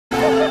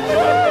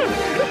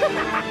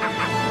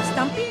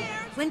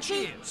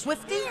Flinchy?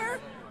 Swifty?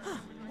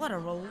 What a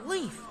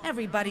relief.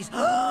 Everybody's...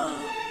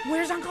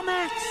 Where's Uncle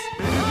Max?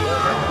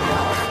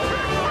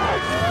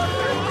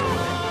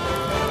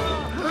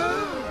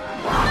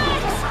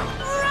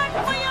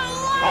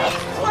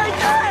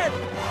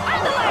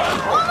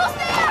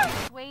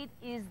 Suede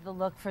is the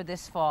look for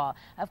this fall.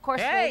 Of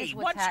course, Hey, suede is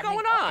what's happening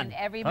going on? in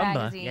every Humba.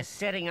 magazine. You're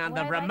sitting on And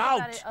the what I like remote.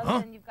 about it, other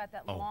than you've got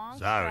that long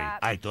sorry. strap,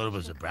 I thought it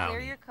was you a can clear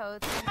brownie. your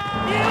coats. You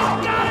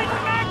got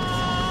it,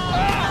 Max!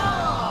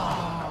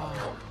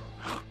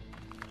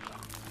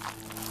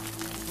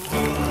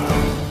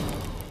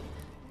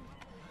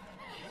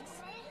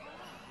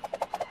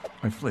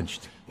 I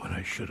flinched when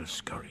I should have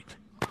scurried.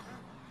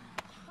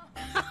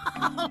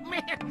 Oh,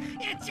 man,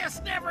 it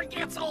just never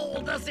gets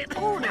old, does it?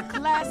 Oh, the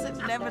classics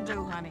never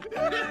do, honey.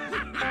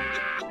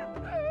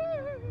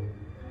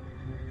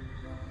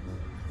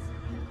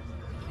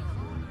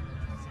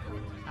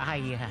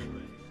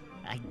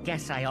 I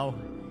guess I owe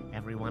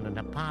everyone an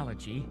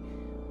apology.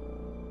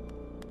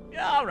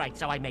 All right,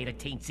 so I made a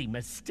teensy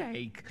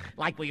mistake.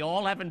 Like we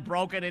all haven't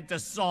broken into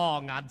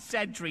song on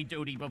sentry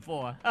duty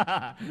before.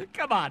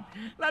 Come on,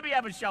 let me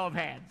have a show of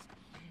hands.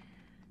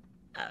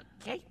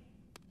 Okay.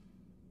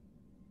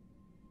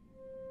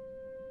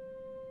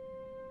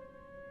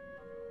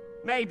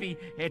 Maybe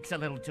it's a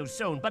little too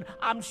soon, but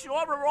I'm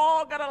sure we're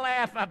all gonna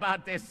laugh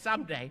about this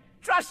someday.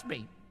 Trust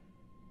me.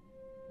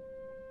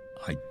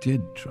 I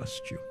did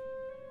trust you.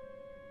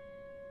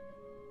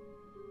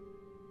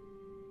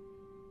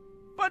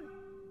 But...